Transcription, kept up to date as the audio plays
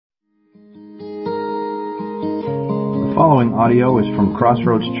following audio is from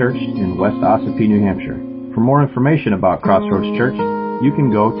Crossroads Church in West Ossipee, New Hampshire. For more information about Crossroads Church, you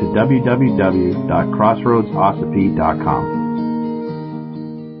can go to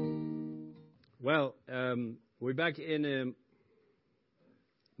www.crossroadsossipee.com. Well, we're back in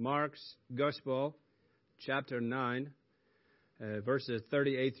Mark's Gospel, chapter 9, verses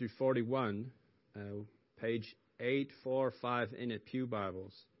 38 through 41, page 845 in the Pew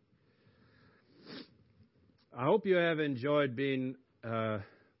Bibles. I hope you have enjoyed being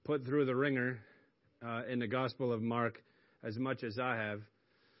put through the ringer in the Gospel of Mark as much as I have.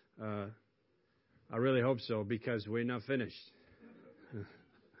 I really hope so, because we're not finished.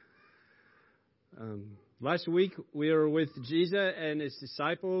 Last week we were with Jesus and his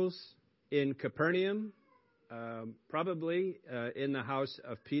disciples in Capernaum, probably in the house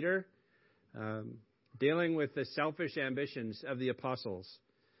of Peter, dealing with the selfish ambitions of the apostles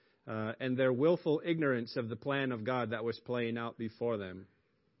and their willful ignorance of the plan of God that was playing out before them.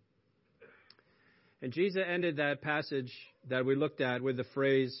 And Jesus ended that passage that we looked at with the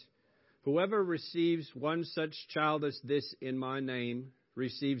phrase, "Whoever receives one such child as this in my name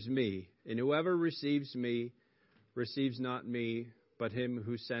receives me, and whoever receives me receives not me, but him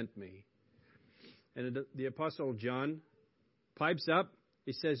who sent me." And the Apostle John pipes up.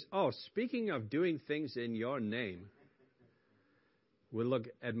 He says, speaking of doing things in your name, we'll look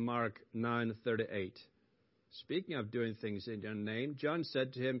at Mark 9:38. Speaking of doing things in your name, John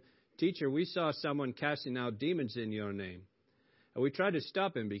said to him, "Teacher, we saw someone casting out demons in your name, and we tried to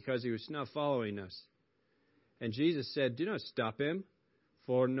stop him because he was not following us." And Jesus said, "Do not stop him,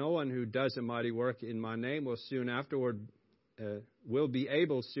 for no one who does a mighty work in my name will be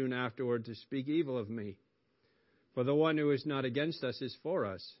able soon afterward to speak evil of me. For the one who is not against us is for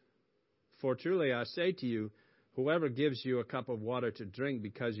us. For truly I say to you, whoever gives you a cup of water to drink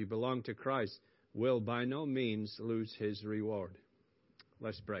because you belong to Christ will by no means lose his reward."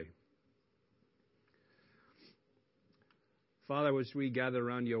 Let's pray. Father, as we gather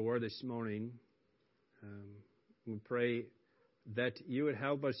around your word this morning, we pray that you would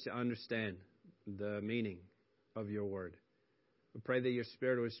help us to understand the meaning of your word. We pray that your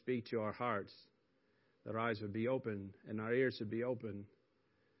Spirit would speak to our hearts, that our eyes would be open and our ears would be open,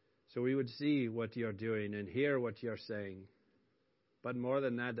 so we would see what you're doing and hear what you're saying. But more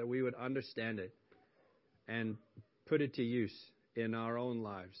than that, that we would understand it and put it to use in our own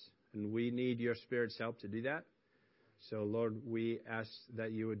lives. And we need your Spirit's help to do that. So, Lord, we ask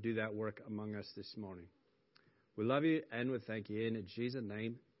that you would do that work among us this morning. We love you and we thank you. In Jesus'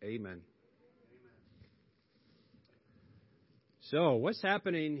 name, amen. So, what's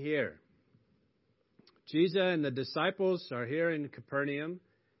happening here? Jesus and the disciples are here in Capernaum,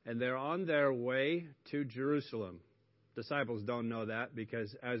 and they're on their way to Jerusalem. Disciples don't know that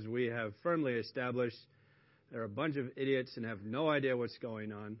because, as we have firmly established, they're a bunch of idiots and have no idea what's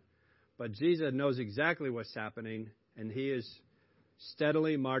going on. But Jesus knows exactly what's happening, and he is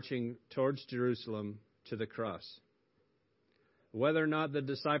steadily marching towards Jerusalem to the cross. Whether or not the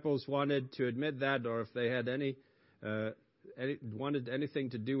disciples wanted to admit that, or if they had wanted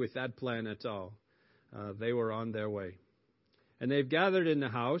anything to do with that plan at all, they were on their way. And they've gathered in the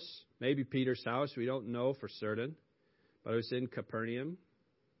house, maybe Peter's house, we don't know for certain, but it was in Capernaum.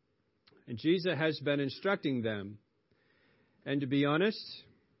 And Jesus has been instructing them. And to be honest,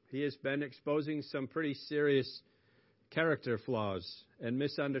 he has been exposing some pretty serious character flaws and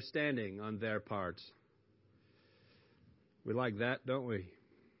misunderstanding on their part. We like that, don't we?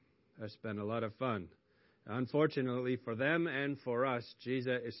 That's been a lot of fun. Unfortunately for them and for us,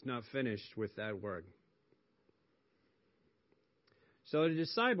 Jesus is not finished with that work. So the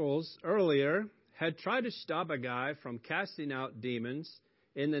disciples earlier had tried to stop a guy from casting out demons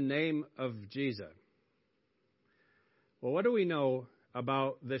in the name of Jesus. Well, what do we know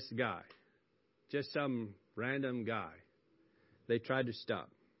about this guy? Just some random guy they tried to stop.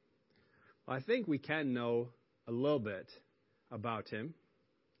 Well, I think we can know a little bit about him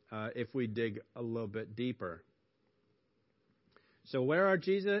if we dig a little bit deeper. So where are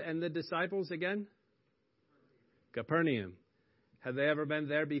Jesus and the disciples again? Capernaum. Have they ever been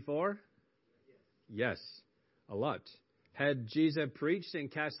there before? Yes, a lot. Had Jesus preached and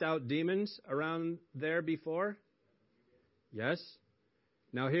cast out demons around there before? Yes.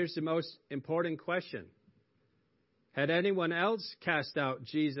 Now here's the most important question. Had anyone else cast out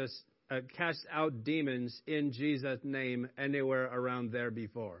demons in Jesus' name anywhere around there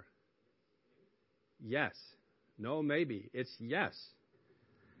before? Yes. No, maybe. It's yes.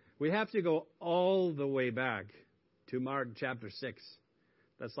 We have to go all the way back to Mark chapter 6.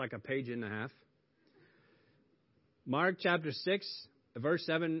 That's like a page and a half. Mark chapter 6, verse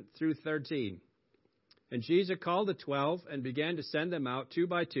 7 through 13. And Jesus called the 12 and began to send them out 2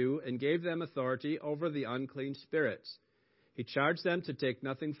 by 2 and gave them authority over the unclean spirits. He charged them to take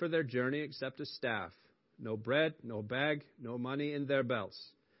nothing for their journey except a staff, no bread, no bag, no money in their belts,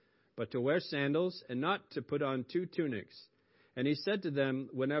 but to wear sandals and not to put on 2 tunics. And he said to them,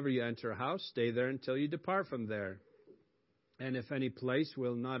 whenever you enter a house, stay there until you depart from there. And if any place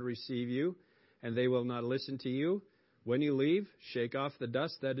will not receive you, and they will not listen to you, when you leave, shake off the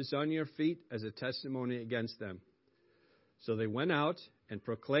dust that is on your feet as a testimony against them. So they went out and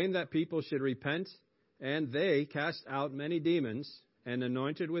proclaimed that people should repent, and they cast out many demons and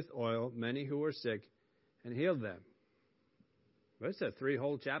anointed with oil many who were sick and healed them. That's 3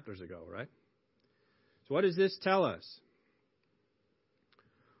 whole chapters ago, right? So what does this tell us?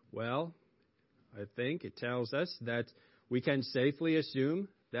 Well, I think it tells us that we can safely assume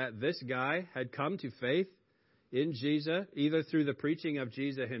that this guy had come to faith in Jesus, either through the preaching of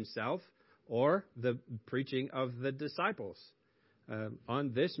Jesus himself or the preaching of the disciples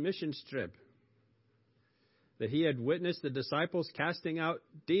on this mission trip. That he had witnessed the disciples casting out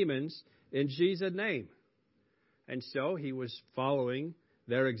demons in Jesus' name. And so he was following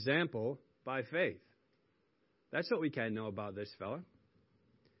their example by faith. That's what we can know about this fellow.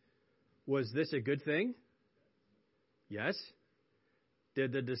 Was this a good thing? Yes.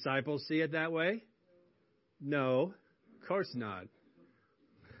 Did the disciples see it that way? No, of course not.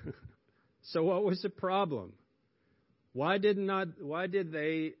 So what was the problem? Why did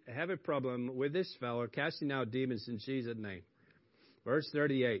they have a problem with this fellow casting out demons in Jesus' name? Verse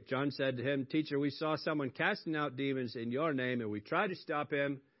 38, John said to him, Teacher, we saw someone casting out demons in your name, and we tried to stop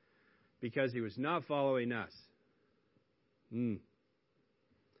him because he was not following us.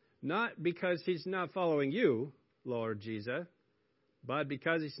 Not because he's not following you, Lord Jesus, but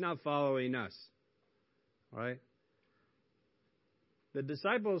because he's not following us. All right? The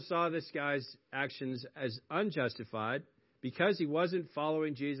disciples saw this guy's actions as unjustified because he wasn't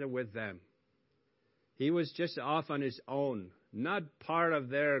following Jesus with them. He was just off on his own, not part of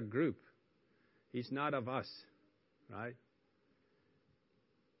their group. He's not of us, right?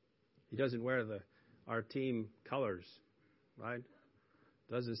 He doesn't wear our team colors, right?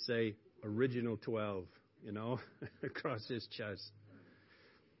 Doesn't say original 12, across his chest.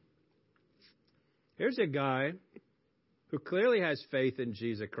 Here's a guy who clearly has faith in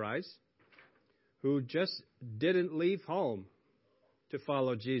Jesus Christ, who just didn't leave home to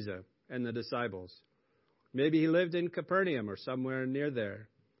follow Jesus and the disciples. Maybe he lived in Capernaum or somewhere near there.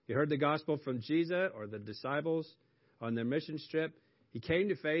 He heard the gospel from Jesus or the disciples on their mission trip. He came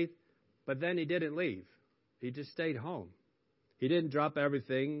to faith, but then he didn't leave. He just stayed home. He didn't drop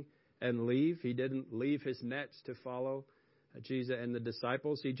everything and leave. He didn't leave his nets to follow Jesus and the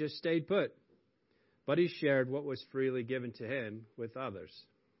disciples. He just stayed put. But he shared what was freely given to him with others.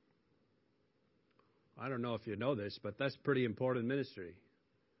 I don't know if you know this, but that's pretty important ministry.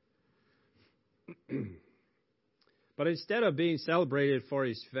 But instead of being celebrated for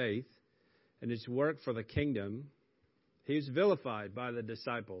his faith and his work for the kingdom, he was vilified by the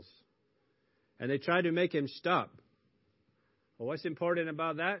disciples. And they tried to make him stop. Well, what's important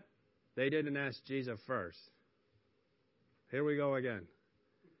about that? They didn't ask Jesus first. Here we go again.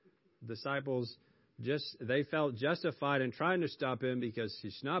 Disciples they felt justified in trying to stop him because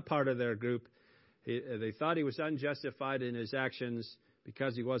he's not part of their group. They thought he was unjustified in his actions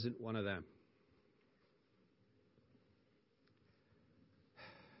because he wasn't one of them.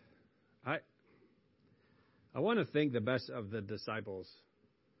 I want to think the best of the disciples.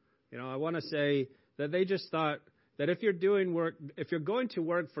 I want to say that they just thought that if you're going to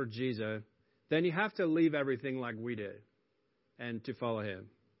work for Jesus, then you have to leave everything like we did and to follow him,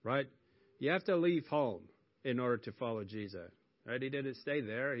 right? You have to leave home in order to follow Jesus, right? He didn't stay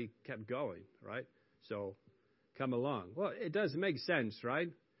there. He kept going, right? So come along. Well, it does make sense, right?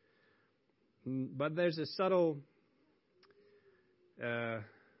 But there's a subtle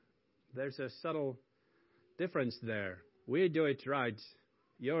difference there. We do it right.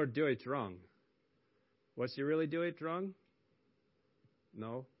 You do it wrong. Was he really doing it wrong?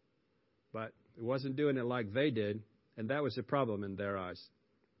 No. But he wasn't doing it like they did, and that was a problem in their eyes.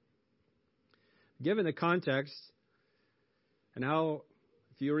 Given the context and how,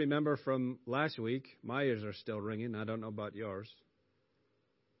 if you remember from last week, my ears are still ringing. I don't know about yours.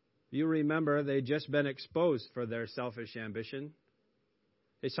 You remember they'd just been exposed for their selfish ambition.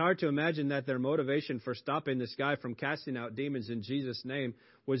 It's hard to imagine that their motivation for stopping this guy from casting out demons in Jesus' name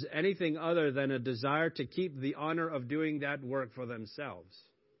was anything other than a desire to keep the honor of doing that work for themselves.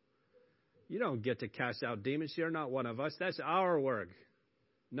 You don't get to cast out demons. You're not one of us. That's our work,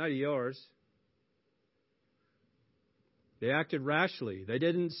 not yours. They acted rashly. They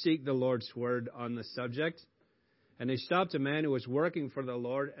didn't seek the Lord's word on the subject. And they stopped a man who was working for the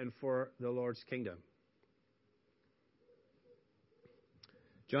Lord and for the Lord's kingdom.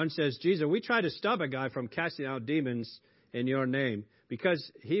 John says, Jesus, we tried to stop a guy from casting out demons in your name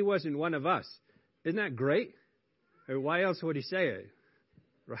because he wasn't one of us. Isn't that great? Why else would he say it?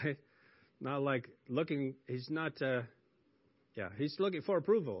 Right? Not like looking, he's looking for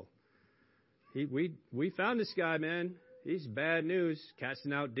approval. We found this guy, man. He's bad news,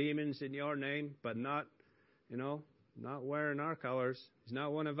 casting out demons in your name, but not wearing our colors. He's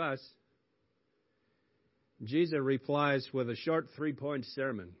not one of us. Jesus replies with a short 3-point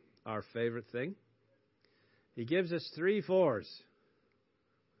sermon, our favorite thing. He gives us 3 fours.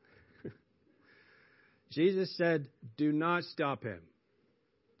 Jesus said, do not stop him.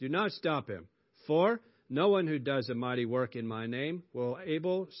 Do not stop him. For no one who does a mighty work in my name will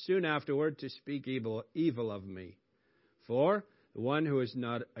able soon afterward to speak evil of me. For the one who is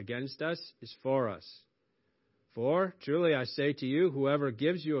not against us is for us. For truly I say to you, whoever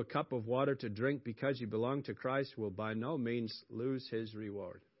gives you a cup of water to drink because you belong to Christ will by no means lose his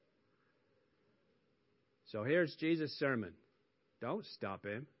reward. So here's Jesus' sermon. Don't stop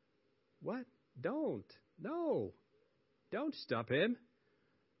him. What? Don't. No. Don't stop him.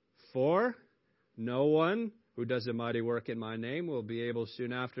 For no one who does a mighty work in my name will be able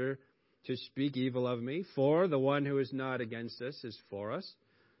soon after to speak evil of me. For the one who is not against us is for us.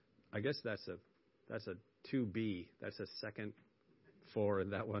 I guess that's a 2B. That's a second 4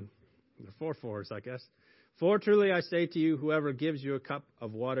 in that one. 4 fours, I guess. For truly I say to you, whoever gives you a cup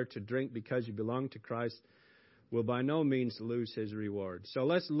of water to drink because you belong to Christ will by no means lose his reward. So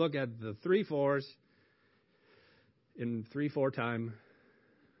let's look at the 3 fours in 3/4 time,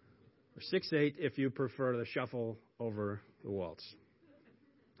 or 6/8 if you prefer the shuffle over the waltz.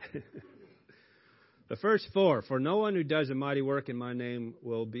 The first 4, for no one who does a mighty work in my name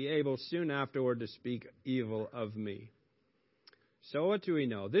will be able soon afterward to speak evil of me. So what do we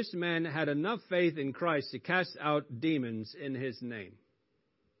know? This man had enough faith in Christ to cast out demons in his name.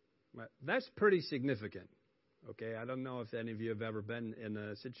 That's pretty significant. Okay, I don't know if any of you have ever been in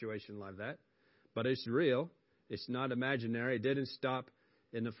a situation like that, but it's real. It's not imaginary. It didn't stop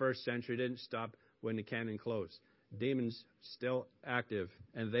in the first century. It didn't stop when the canon closed. Demons still active,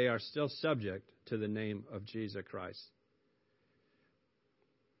 and they are still subject to the name of Jesus Christ.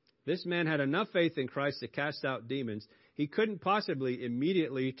 This man had enough faith in Christ to cast out demons. He couldn't possibly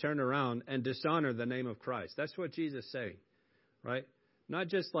immediately turn around and dishonor the name of Christ. That's what Jesus is saying, right? Not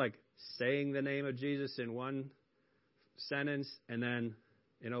just like saying the name of Jesus in one sentence and then,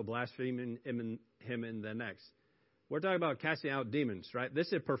 blaspheming him in the next. We're talking about casting out demons, right?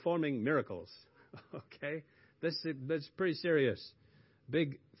 This is performing miracles, okay? That's pretty serious,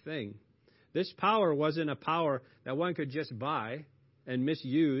 big thing. This power wasn't a power that one could just buy and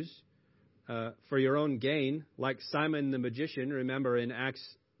misuse for your own gain, like Simon the magician, remember in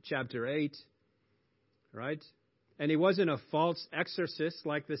Acts chapter 8, right? And he wasn't a false exorcist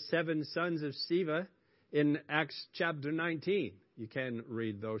like the 7 sons of Sceva in Acts chapter 19. You can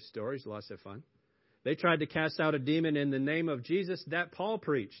read those stories, lots of fun. They tried to cast out a demon in the name of Jesus that Paul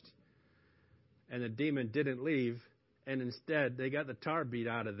preached. And the demon didn't leave, and instead they got the tar beat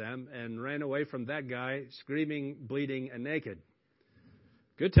out of them and ran away from that guy, screaming, bleeding, and naked.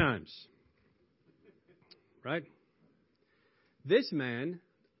 Good times. Right? This man,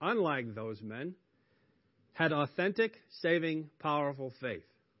 unlike those men, had authentic, saving, powerful faith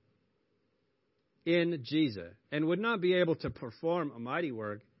in Jesus and would not be able to perform a mighty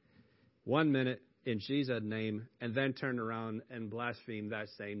work 1 minute in Jesus' name and then turn around and blaspheme that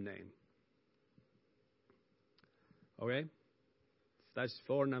same name. Okay? That's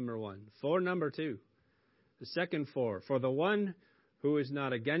 4 number 1. 4 number 2. The second 4. For the one who is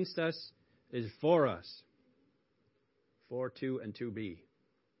not against us is for us. 4, 2, and 2b.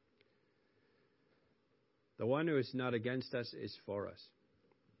 The one who is not against us is for us.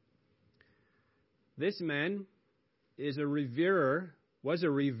 This man was a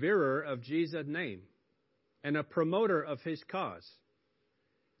reverer of Jesus' name and a promoter of his cause.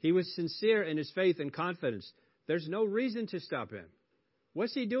 He was sincere in his faith and confidence. There's no reason to stop him.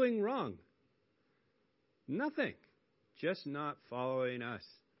 What's he doing wrong? Nothing. Just not following us.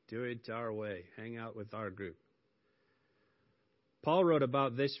 Do it our way. Hang out with our group. Paul wrote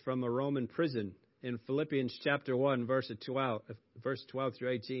about this from a Roman prison in Philippians chapter 1, verse 12 through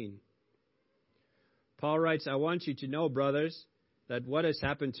 18. Paul writes, I want you to know, brothers, that what has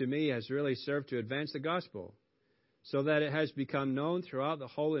happened to me has really served to advance the gospel, so that it has become known throughout the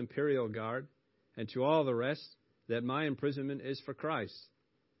whole imperial guard and to all the rest that my imprisonment is for Christ.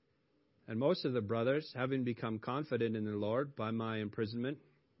 And most of the brothers, having become confident in the Lord by my imprisonment,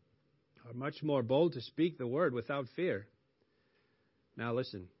 are much more bold to speak the word without fear. Now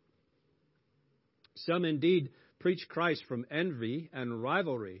listen. Some indeed preach Christ from envy and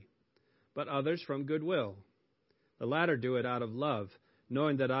rivalry, but others from goodwill. The latter do it out of love,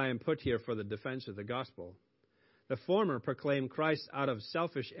 knowing that I am put here for the defense of the gospel. The former proclaim Christ out of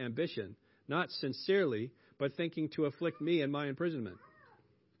selfish ambition, not sincerely, but thinking to afflict me in my imprisonment.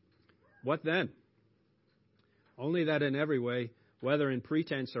 What then? Only that in every way, whether in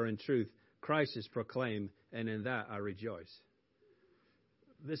pretense or in truth, Christ is proclaimed, and in that I rejoice.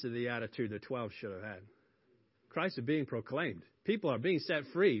 This is the attitude the 12 should have had. Christ is being proclaimed. People are being set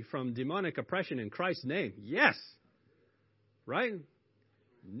free from demonic oppression in Christ's name. Yes! Right?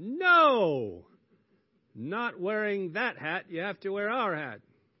 No! Not wearing that hat, you have to wear our hat.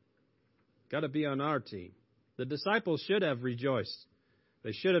 Got to be on our team. The disciples should have rejoiced.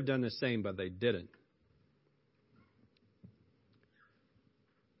 They should have done the same, but they didn't.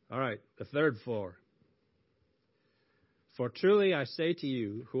 All right, the third four. For truly I say to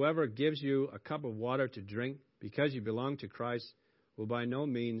you, whoever gives you a cup of water to drink because you belong to Christ will by no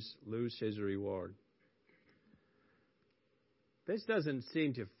means lose his reward. This doesn't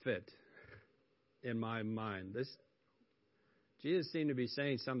seem to fit in my mind. Jesus seemed to be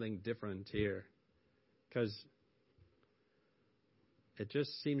saying something different here, because it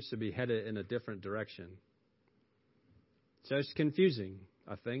just seems to be headed in a different direction. So it's confusing,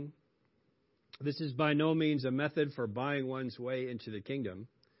 I think. This is by no means a method for buying one's way into the kingdom.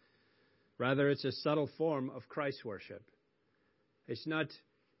 Rather, it's a subtle form of Christ worship. It's not,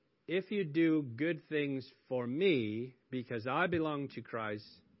 if you do good things for me, because I belong to Christ,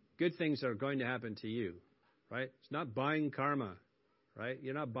 good things are going to happen to you, right? It's not buying karma, right?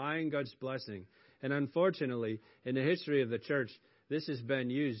 You're not buying God's blessing. And unfortunately, in the history of the church, this has been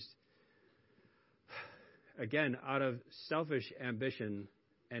used, again, out of selfish ambition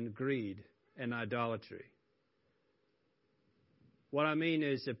and greed and idolatry. What I mean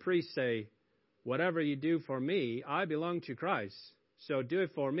is the priests say, whatever you do for me, I belong to Christ. So do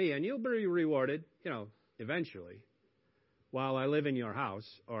it for me, and you'll be rewarded, eventually, while I live in your house,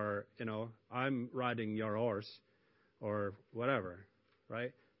 or, I'm riding your horse, or whatever,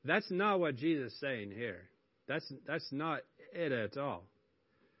 right? That's not what Jesus is saying here. That's not it at all.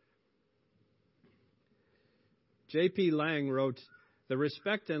 J.P. Lang wrote, the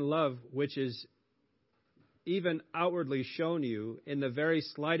respect and love which is even outwardly shown you in the very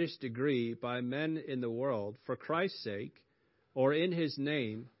slightest degree by men in the world for Christ's sake or in his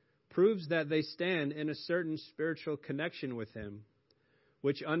name proves that they stand in a certain spiritual connection with him,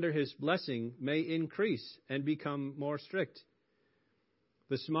 which under his blessing may increase and become more strict.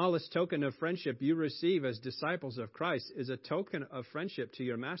 The smallest token of friendship you receive as disciples of Christ is a token of friendship to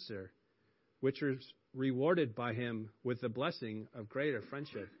your Master, which is rewarded by him with the blessing of greater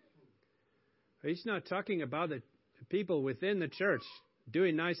friendship. He's not talking about the people within the church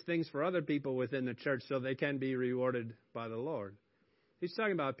doing nice things for other people within the church so they can be rewarded by the Lord. He's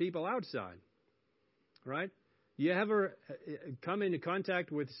talking about people outside, right? You ever come into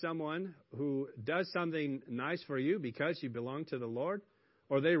contact with someone who does something nice for you because you belong to the Lord?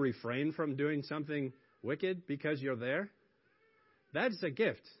 Or they refrain from doing something wicked because you're there? That's a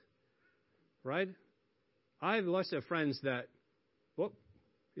gift, right? I have lots of friends that,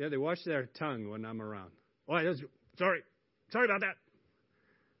 they watch their tongue when I'm around. Sorry about that.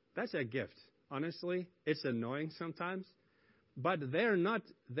 That's a gift. Honestly, it's annoying sometimes. But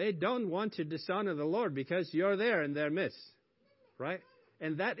they don't want to dishonor the Lord because you're there in their midst, right?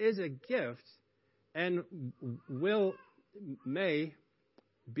 And that is a gift and may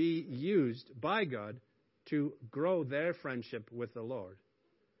be used by God to grow their friendship with the Lord.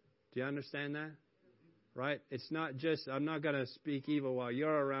 Do you understand that? Right? It's not just, I'm not going to speak evil while you're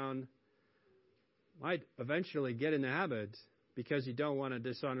around. Might eventually get in the habit because you don't want to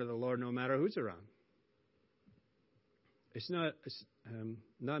dishonor the Lord no matter who's around. It's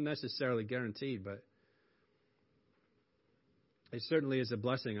not necessarily guaranteed, but it certainly is a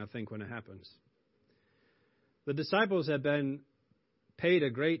blessing, I think, when it happens. The disciples have been paid a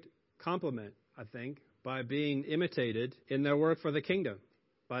great compliment, I think, by being imitated in their work for the kingdom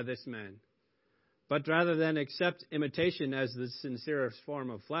by this man. But rather than accept imitation as the sincerest form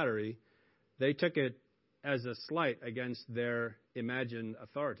of flattery, they took it as a slight against their imagined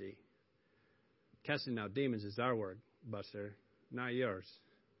authority. Casting out demons is our work, Buster, not yours.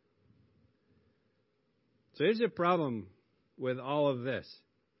 So here's the problem with all of this.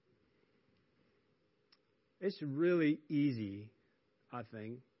 It's really easy, I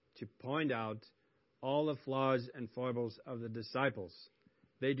think, to point out all the flaws and foibles of the disciples.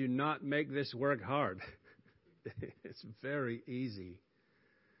 They do not make this work hard. It's very easy.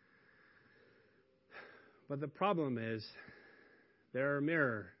 But the problem is, they're a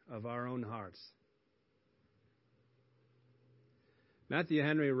mirror of our own hearts. Matthew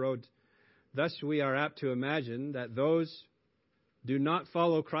Henry wrote, "Thus we are apt to imagine that those do not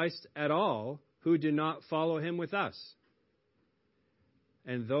follow Christ at all who do not follow him with us,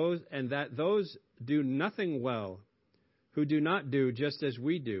 and that those do nothing well who do not do just as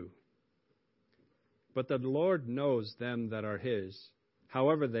we do. But the Lord knows them that are his,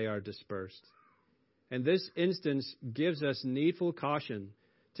 however they are dispersed. And this instance gives us needful caution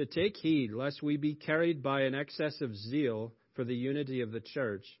to take heed lest we be carried by an excess of zeal for the unity of the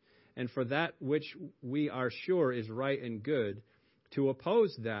church, and for that which we are sure is right and good, to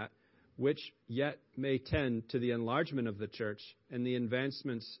oppose that which yet may tend to the enlargement of the church and the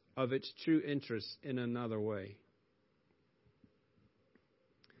advancements of its true interests in another way."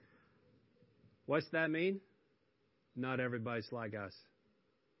 What's that mean? Not everybody's like us.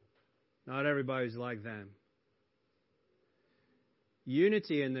 Not everybody's like them.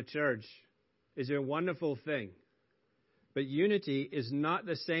 Unity in the church is a wonderful thing. But unity is not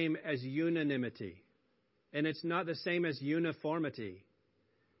the same as unanimity. And it's not the same as uniformity.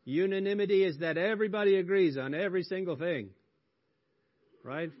 Unanimity is that everybody agrees on every single thing.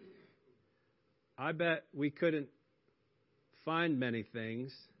 Right? I bet we couldn't find many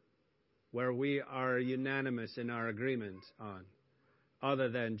things where we are unanimous in our agreement on, other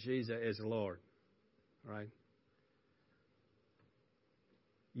than Jesus is Lord. Right?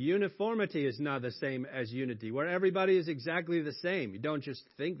 Uniformity is not the same as unity, where everybody is exactly the same. You don't just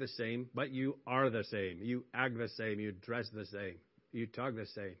think the same, but you are the same. You act the same. You dress the same. You talk the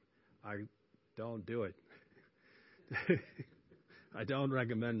same. I don't do it. I don't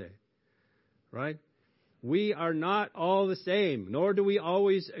recommend it. Right? We are not all the same, nor do we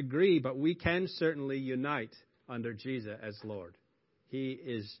always agree, but we can certainly unite under Jesus as Lord. He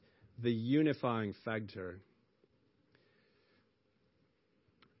is the unifying factor.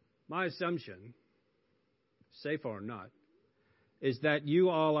 My assumption, safe or not, is that you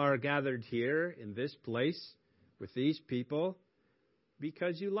all are gathered here in this place with these people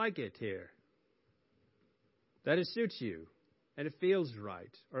because you like it here. That it suits you, and it feels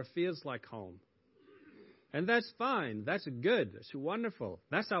right, or it feels like home. And that's fine. That's good. That's wonderful.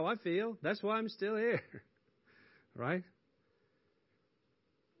 That's how I feel. That's why I'm still here. Right?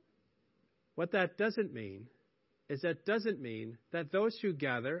 What that doesn't mean is that doesn't mean that those who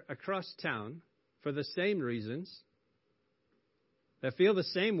gather across town for the same reasons, that feel the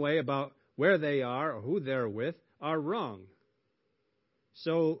same way about where they are or who they're with, are wrong.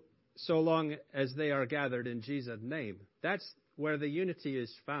 So long as they are gathered in Jesus' name. That's where the unity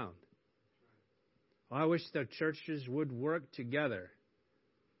is found. I wish the churches would work together.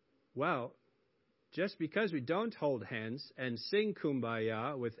 Well, just because we don't hold hands and sing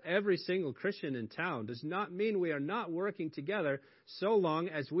Kumbaya with every single Christian in town does not mean we are not working together so long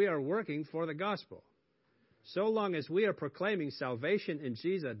as we are working for the gospel. So long as we are proclaiming salvation in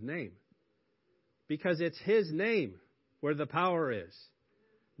Jesus' name. Because it's his name where the power is.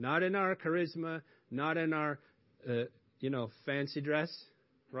 Not in our charisma, not in our, fancy dress,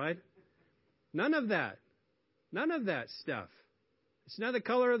 right? None of that. None of that stuff. It's not the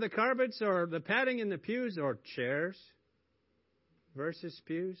color of the carpets or the padding in the pews or chairs versus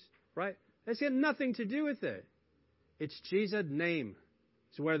pews, right? That's got nothing to do with it. It's Jesus' name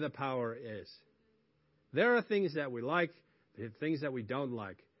is where the power is. There are things that we like, things that we don't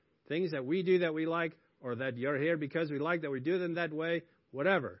like, things that we do that we like, or that you're here because we like that we do them that way,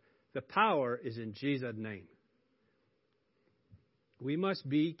 whatever. The power is in Jesus' name. We must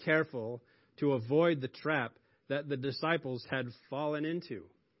be careful to avoid the trap that the disciples had fallen into.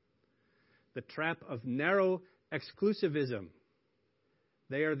 The trap of narrow exclusivism.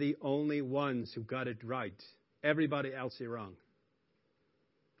 They are the only ones who got it right. Everybody else is wrong.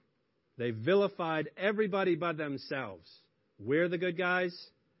 They vilified everybody but themselves. We're the good guys.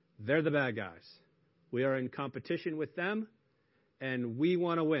 They're the bad guys. We are in competition with them, and we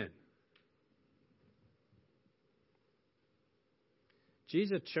want to win.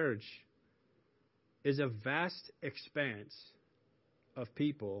 Jesus Church is a vast expanse of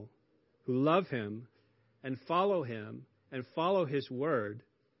people who love him and follow his word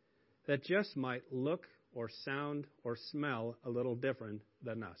that just might look or sound or smell a little different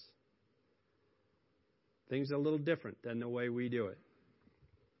than us. Things a little different than the way we do it.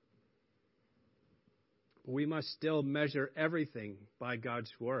 We must still measure everything by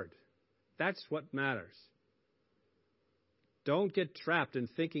God's word. That's what matters. Don't get trapped in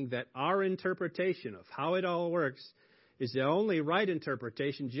thinking that our interpretation of how it all works is the only right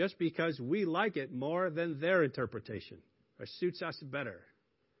interpretation just because we like it more than their interpretation, or suits us better.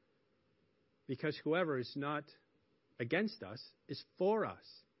 Because whoever is not against us is for us.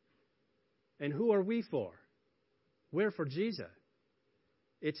 And who are we for? We're for Jesus.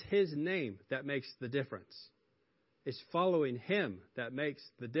 It's His name that makes the difference. It's following Him that makes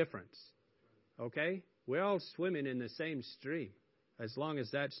the difference. Okay? We're all swimming in the same stream, as long as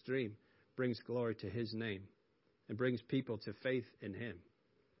that stream brings glory to His name and brings people to faith in Him.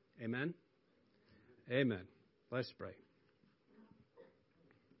 Amen? Amen. Let's pray.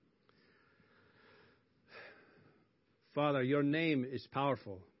 Father, your name is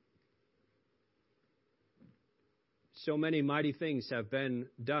powerful. So many mighty things have been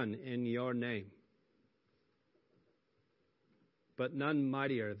done in your name. But none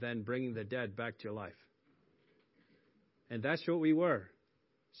mightier than bringing the dead back to life. And that's what we were,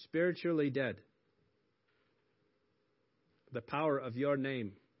 spiritually dead. The power of your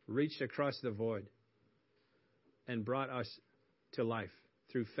name reached across the void and brought us to life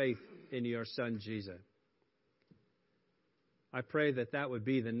through faith in your Son, Jesus. I pray that that would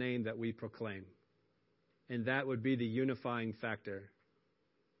be the name that we proclaim. And that would be the unifying factor.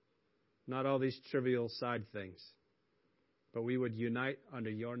 Not all these trivial side things. But we would unite under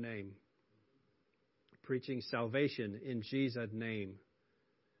your name. Preaching salvation in Jesus' name.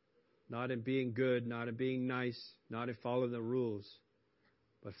 Not in being good, not in being nice, not in following the rules.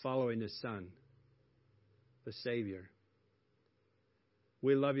 But following the Son, the Savior.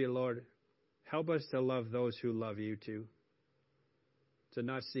 We love you, Lord. Help us to love those who love you too. To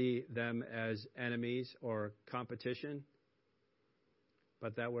not see them as enemies or competition,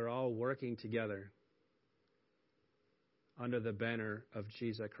 but that we're all working together under the banner of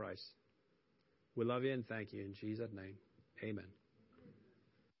Jesus Christ. We love you and thank you in Jesus' name. Amen.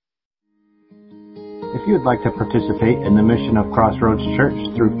 If you would like to participate in the mission of Crossroads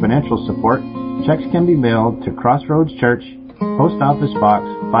Church through financial support, checks can be mailed to Crossroads Church, Post Office Box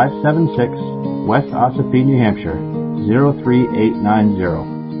 576, West Ossipee, New Hampshire, 03890.